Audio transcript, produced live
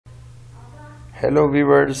Hello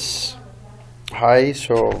viewers, hi.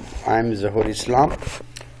 I'm Zahur Islam.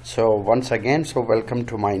 Once again, welcome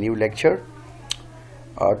to my new lecture.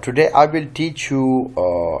 Today I will teach you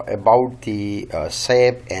about the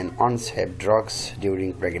safe and unsafe drugs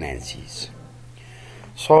during pregnancies.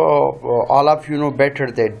 All of you know better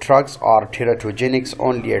that drugs are teratogenic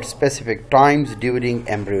only at specific times during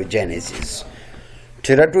embryogenesis.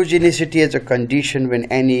 Teratogenicity is a condition when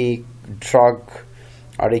any drug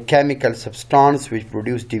or a chemical substance which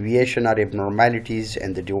produce deviation or abnormalities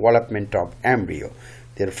in the development of embryo.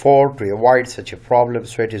 Therefore, to avoid such a problem,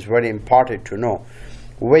 it is very important to know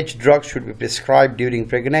which drugs should be prescribed during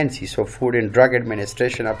pregnancy. Food and Drug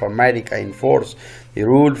Administration of America enforce the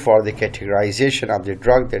rule for the categorization of the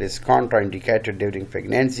drug that is contraindicated during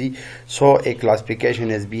pregnancy. A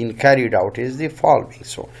classification has been carried out is the following.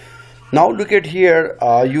 Now look at here,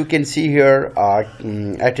 you can see here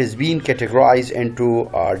it is being categorized into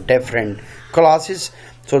different classes.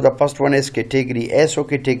 The first one is category S.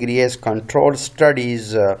 Category S, controlled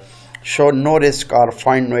studies show no risk or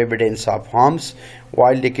find no evidence of harms,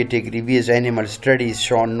 while the category B is animal studies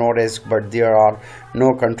show no risk but there are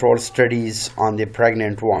no controlled studies on the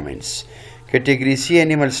pregnant women. Category C,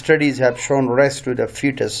 animal studies have shown risk to the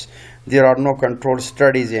fetus. There are no controlled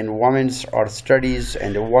studies in women or studies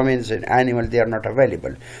in the women and animals, they are not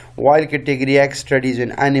available. While category X, studies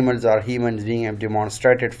in animals or human beings have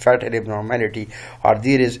demonstrated fatal abnormality or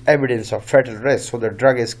there is evidence of fatal risk. The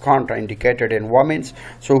drug is contraindicated in women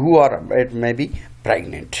who are maybe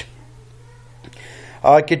pregnant.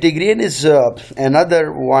 Category N is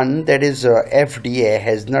another one, that is FDA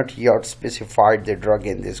has not yet specified the drug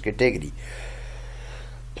in this category.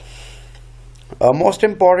 Most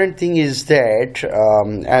important thing is that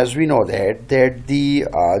as we know that the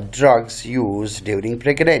drugs used during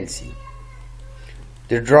pregnancy.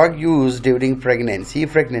 The drug used during pregnancy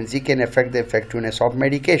can affect the effectiveness of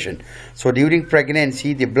medication. During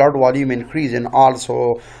pregnancy, the blood volume increase and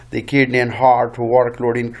also the kidney and heart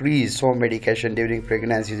workload increase. Medication during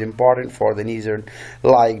pregnancy is important for the needs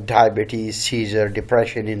like diabetes, seizure,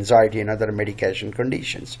 depression, anxiety, and other medication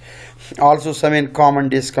conditions. Also, some common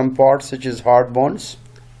discomfort such as heartburns,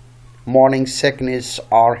 morning sickness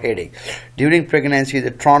or headache. During pregnancy, the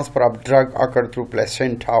transfer of drug occurs through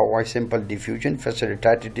placenta by simple diffusion,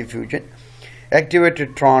 facilitated diffusion,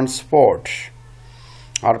 activated transport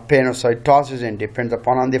or panocytosis, and depends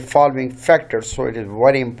upon the following factors. It is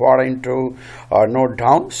very important to note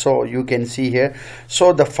down. You can see here.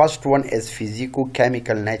 The first one is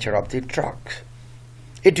physicochemical nature of the drug.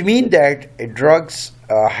 It means that drugs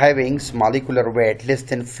having molecular weight less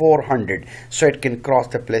than 400, it can cross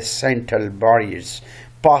the placental barriers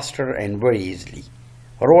faster and very easily.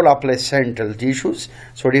 Role of placental tissues.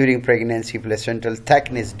 During pregnancy, placental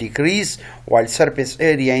thickness decrease while surface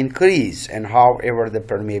area increase, and however the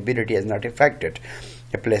permeability is not affected.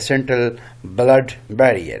 The placental blood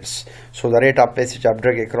barriers. The rate of passage of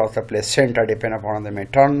drug across the placenta depends upon the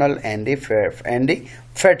maternal and the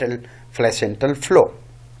fetal placental flow.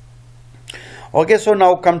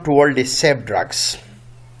 Now come toward the safe drugs.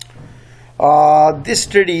 These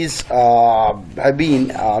studies have been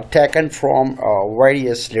taken from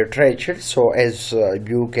various literature. As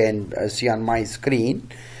you can see on my screen,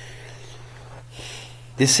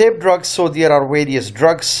 the safe drugs, there are various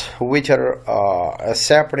drugs which are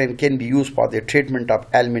separate and can be used for the treatment of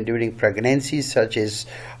ailment during pregnancy, such as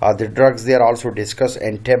the drugs they are also discussed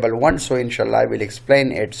in table 1. Inshallah I will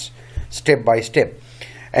explain it step by step.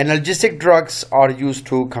 Analgesic drugs are used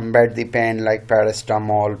to combat the pain like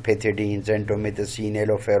paracetamol, pethidines, endomethacin,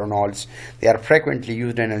 allopurinol. They are frequently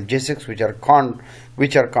used analgesics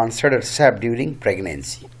which are considered safe during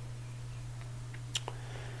pregnancy.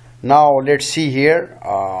 Now let's see here.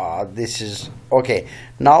 This is okay.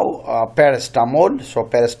 Now paracetamol.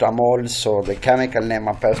 Paracetamol. The chemical name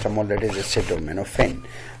of paracetamol, that is acetaminophen.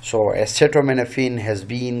 Acetaminophen has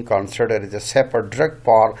been considered as a separate drug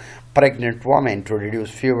for pregnant women to reduce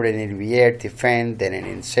fever and alleviate the pain than an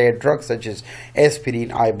NSAID drug such as aspirin,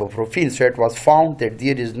 ibuprofen. It was found that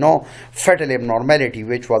there is no fatal abnormality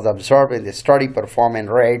which was observed in the study performed in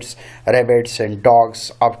rats, rabbits, and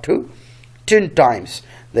dogs up to 10 times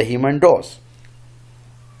the human dose.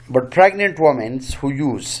 But pregnant women who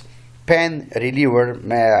use pain reliever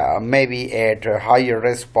may be at a higher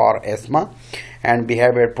risk for asthma and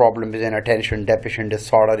behavioral problems and attention deficit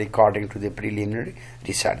disorder according to the preliminary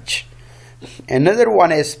research. Another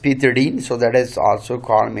one is pethidine, that is also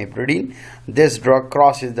called mipridine. This drug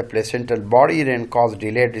crosses the placental barrier and causes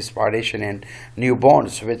delayed respiration in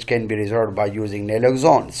newborns, which can be resolved by using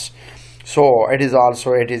naloxone. So it is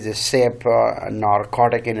a safe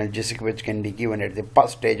narcotic analgesic which can be given at the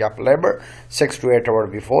first stage of labor, 6 to 8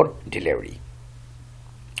 hours before delivery.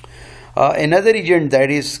 Another agent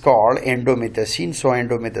that is called endomethacin. So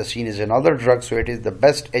endomethacin is another drug, so it is the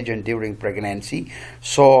best agent during pregnancy,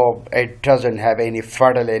 so it doesn't have any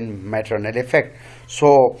fertile and maternal effect.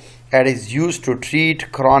 So it is used to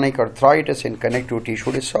treat chronic arthritis and connective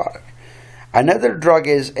tissue disorder. Another drug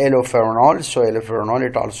is allopurinol. So allopurinol,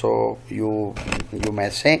 it also you may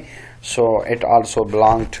say, so it also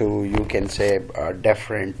belong to, you can say,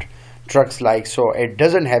 different drugs like, so it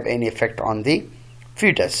doesn't have any effect on the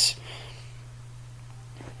fetus.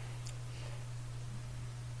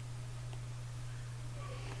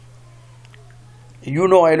 You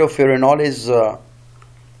know, allopurinol is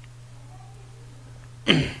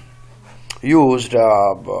used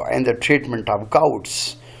in the treatment of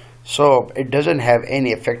gouts. So it doesn't have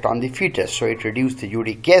any effect on the fetus. So it reduces the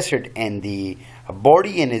uric acid in the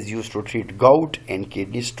body and is used to treat gout and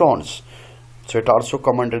kidney stones. So it also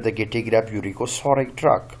comes under the category of uricosuric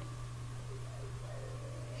drug.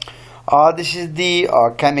 This is the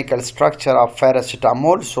chemical structure of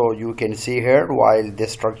paracetamol. So you can see here, while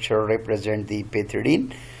this structure represents the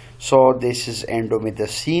pethidine. So this is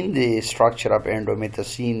endomethacin. The structure of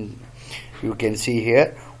endomethacin you can see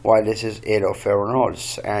here, while this is allopurinol,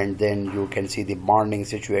 and then you can see the bonding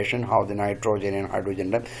situation, how the nitrogen and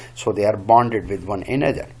hydrogen, so they are bonded with one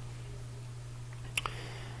another.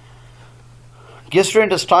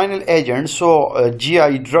 Gastrointestinal agents. So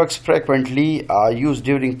GI drugs frequently are used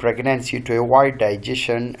during pregnancy to avoid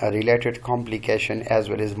digestion related complication as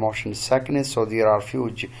well as motion sickness. So there are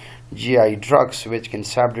few GI drugs which can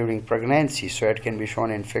serve during pregnancy. So it can be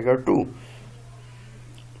shown in figure 2.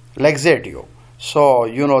 Laxative. So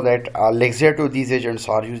you know that laxative, these agents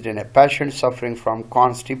are used in a patient suffering from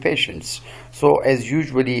constipations. So as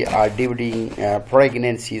usually during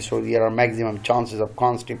pregnancy, so there are maximum chances of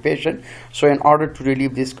constipation. So in order to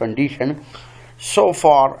relieve this condition, so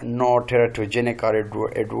far no teratogenic or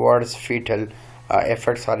adverse fetal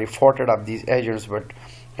effects are reported of these agents, but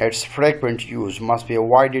its frequent use must be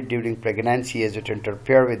avoided during pregnancy as it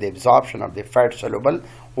interferes with the absorption of the fat-soluble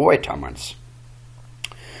vitamins.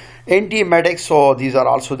 Anti-emetic, so these are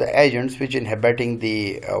also the agents which inhibiting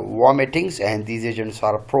the vomitings, and these agents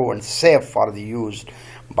are proven safe for the use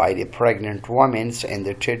by the pregnant women in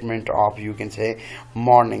the treatment of, you can say,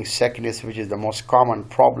 morning sickness, which is the most common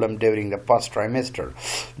problem during the first trimester.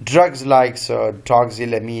 Drugs like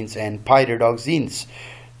doxylamines and pyridoxines,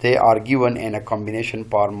 they are given in a combination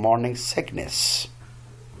for morning sickness.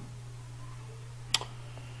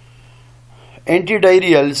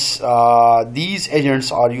 Anti-diarrheals, these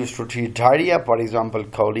agents are used to treat diarrhea. For example,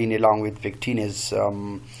 choline along with pectin is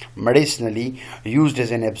medicinally used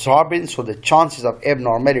as an absorbent, so the chances of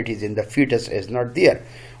abnormalities in the fetus is not there.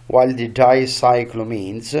 While the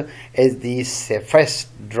dicyclomines is the safest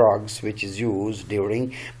drugs which is used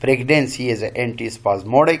during pregnancy as an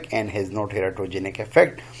antispasmodic and has no teratogenic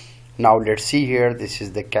effect. Now let's see here, this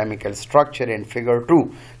is the chemical structure in figure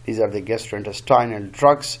 2. These are the gastrointestinal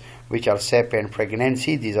drugs which are safe in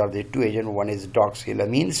pregnancy. These are the two agents. One is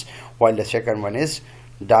doxylamines, while the second one is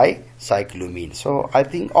dicyclomine. So I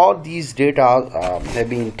think all these data have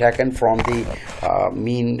been taken from the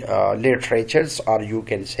mean literatures, or you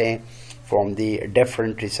can say from the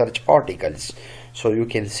different research articles. So you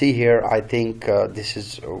can see here, I think this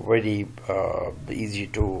is very easy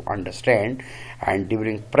to understand, and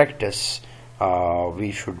during practice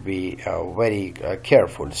we should be very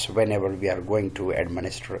careful whenever we are going to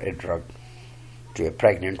administer a drug to a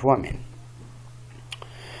pregnant woman.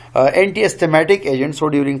 Anti-asthmatic agents, so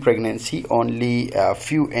during pregnancy only a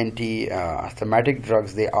few anti-asthmatic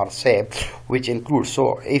drugs they are safe, which include,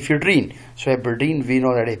 so ephedrine. So ephedrine, we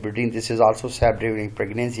know that ephedrine, this is also safe during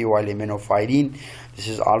pregnancy, while aminophylline, this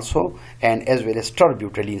is also, and as well as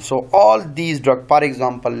terbutaline. So all these drugs, for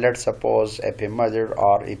example, let's suppose if a mother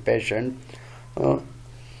or a patient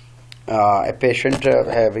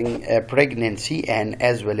having a pregnancy and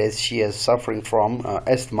as well as she is suffering from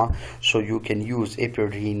asthma, so you can use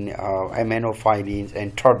ephedrine, aminophylline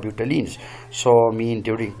and terbutalines, so mean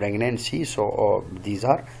during pregnancy. So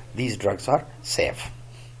these drugs are safe.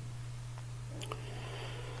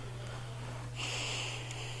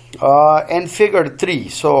 And figure 3,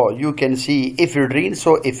 so you can see ephedrine.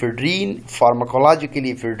 So ephedrine,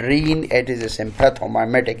 pharmacologically ephedrine, it is a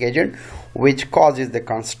sympathomimetic agent which causes the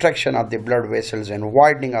constriction of the blood vessels and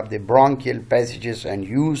widening of the bronchial passages and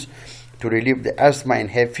use to relieve the asthma and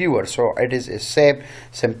have fever. So it is a safe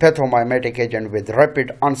sympathomimetic agent with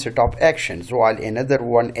rapid onset of actions, while another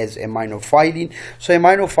one is aminophylline. So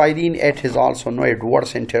aminophylline, it has also no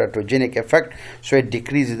adverse teratogenic effect, so it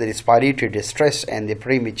decreases the respiratory distress and the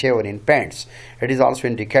premature in pants. It is also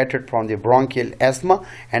indicated from the bronchial asthma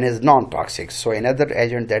and is non-toxic. So another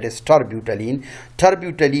agent, that is terbutaline.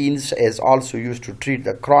 Terbutaline is also used to treat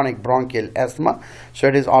the chronic bronchial asthma, so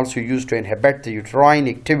it is also used to inhibit the uterine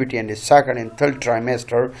activity in the second and third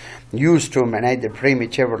trimester, used to manage the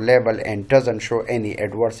premature level and doesn't show any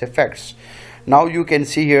adverse effects. Now you can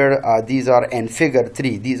see here, these are in figure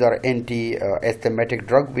 3, these are anti-asthmatic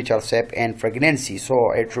drug which are safe in pregnancy,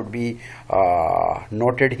 so it should be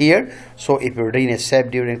noted here. So epidural is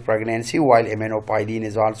safe during pregnancy, while aminophylline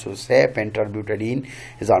is also safe and terbutaline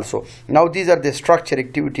is also. Now these are the structure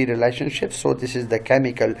activity relationships. So this is the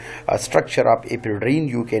chemical structure of epidural,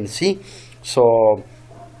 you can see. So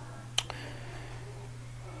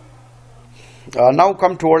now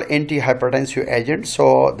come to our antihypertensive agents.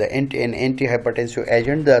 So the antihypertensive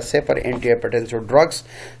agent, the safer antihypertensive drugs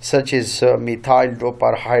such as methyl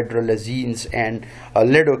dopahydrolazines and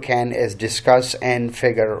lidocaine is discussed in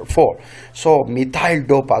figure 4. So methyl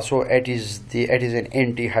dopa, so it is an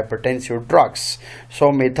antihypertensive drugs.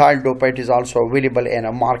 So methyl dopa, it is also available in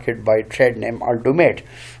a market by trade name Aldomate.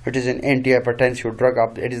 It is an antihypertensive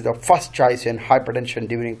drug. It is the first choice in hypertension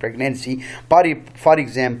during pregnancy. For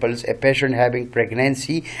example, a patient having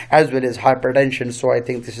pregnancy as well as hypertension, so I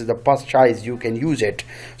think this is the first choice, you can use it.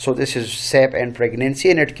 So this is safe in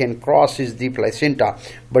pregnancy, and it can crosses the placenta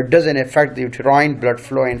but doesn't affect the uterine blood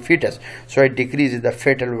flow in fetus. So it decreases the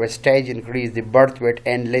fetal wastage, increase the birth weight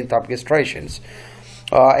and length of gestation.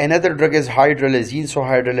 Another drug is hydralazine. So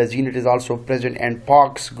hydralazine, it is also present in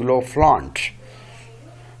Foxgloflaunt,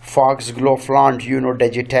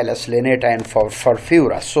 Digitalis lanata and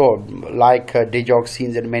furfura. So like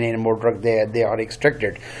digoxins and many more drugs, they are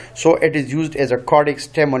extracted. So it is used as a cardiac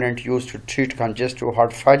stimulant used to treat congestive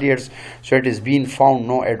heart failures. So it is been found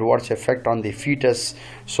no adverse effect on the fetus.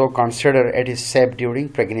 So consider it is safe during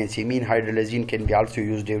pregnancy. Hydralazine can be also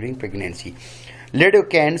used during pregnancy.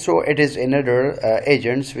 Lidocaine, so it is another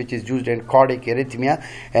agent which is used in cardiac arrhythmia,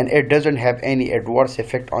 and it doesn't have any adverse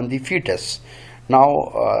effect on the fetus.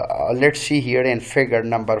 Now let's see here in figure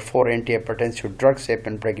number 4, antihypertensive drugs safe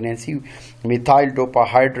in pregnancy, methyl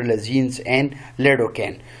dopahydrolazines and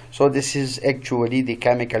lidocaine. So this is actually the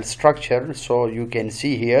chemical structure. So you can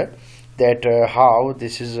see here that how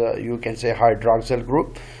this is you can say hydroxyl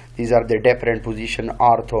group. These are the different position,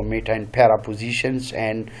 ortho, meta and para positions,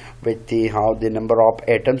 and with the how the number of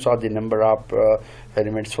atoms or the number of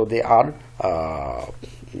elements, so they are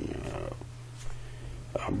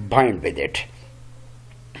bind with it.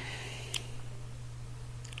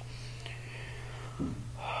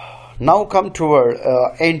 Now come to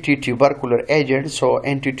our anti-tubercular agent. So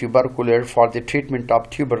anti-tubercular for the treatment of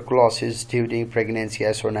tuberculosis during pregnancy,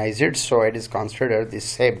 isoniazid. So it is considered the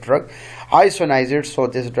safe drug. Isoniazid, so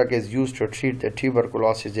this drug is used to treat the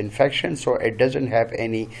tuberculosis infection. So it doesn't have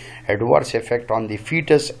any adverse effect on the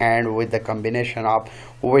fetus, and with the combination of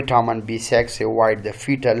vitamin B6 avoid the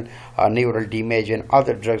fetal neural damage, and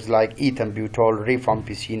other drugs like ethambutol,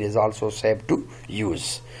 rifampicin is also safe to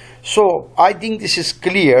use. So I think this is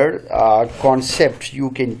clear concept.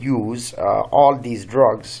 You can use all these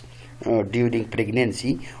drugs during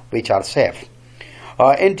pregnancy which are safe.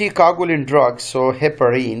 Anticoagulant drugs, so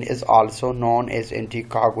heparin is also known as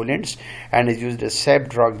anticoagulants and is used as safe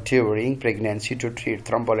drug during pregnancy to treat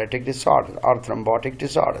thrombolytic disorders or thrombotic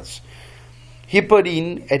disorders.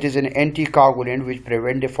 Heparin, it is an anticoagulant which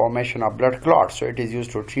prevents the formation of blood clots. So it is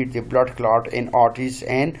used to treat the blood clot in arteries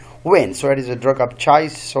and veins. So it is a drug of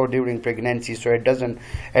choice. So during pregnancy, so it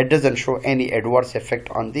doesn't show any adverse effect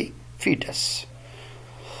on the fetus.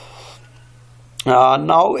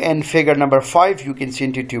 Now in figure number 5, you can see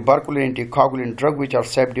antitubercular anticoagulant drug which are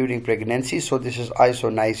safe during pregnancy. So this is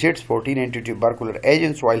isoniazids, 14 antitubercular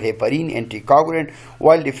agents, while heparin anticoagulant,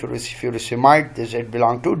 while the furosemide, this it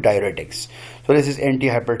belong to diuretics. So this is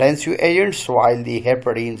antihypertensive agents, while the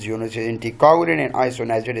heparin is anticoagulant and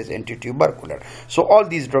isoniazid is antitubercular. So all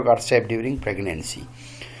these drugs are safe during pregnancy.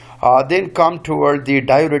 Then come toward the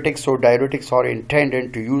diuretics. So diuretics are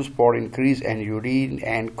intended to use for increase in urine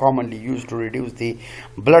and commonly used to reduce the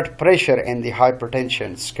blood pressure and the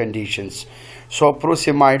hypertension conditions. So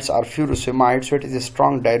prosemides are furosemides. So it is a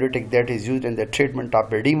strong diuretic that is used in the treatment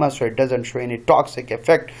of edema. So it doesn't show any toxic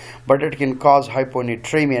effect, but it can cause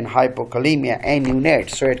hyponatremia and hypokalemia and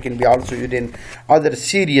neonates. So it can be also used in other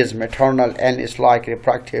serious maternal illness like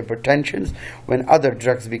refractory hypertension when other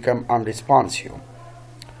drugs become unresponsive.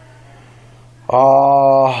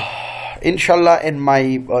 Inshallah, in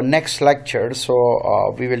my next lecture,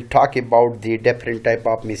 so we will talk about the different type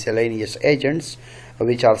of miscellaneous agents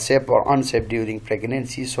which are safe or unsafe during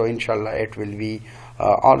pregnancy. So inshallah, it will be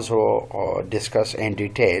also discuss in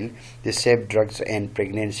detail the safe drugs in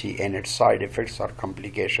pregnancy and its side effects or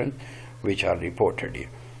complications which are reported here.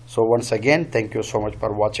 So once again, thank you so much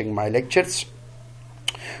for watching my lectures.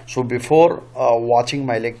 So before watching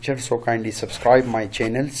my lecture, so kindly subscribe my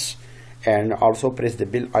channels and also press the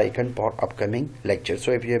bell icon for upcoming lectures.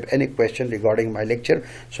 So if you have any question regarding my lecture,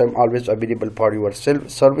 so I'm always available for your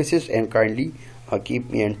services, and kindly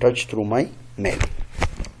keep me in touch through my mail.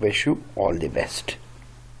 Wish you all the best.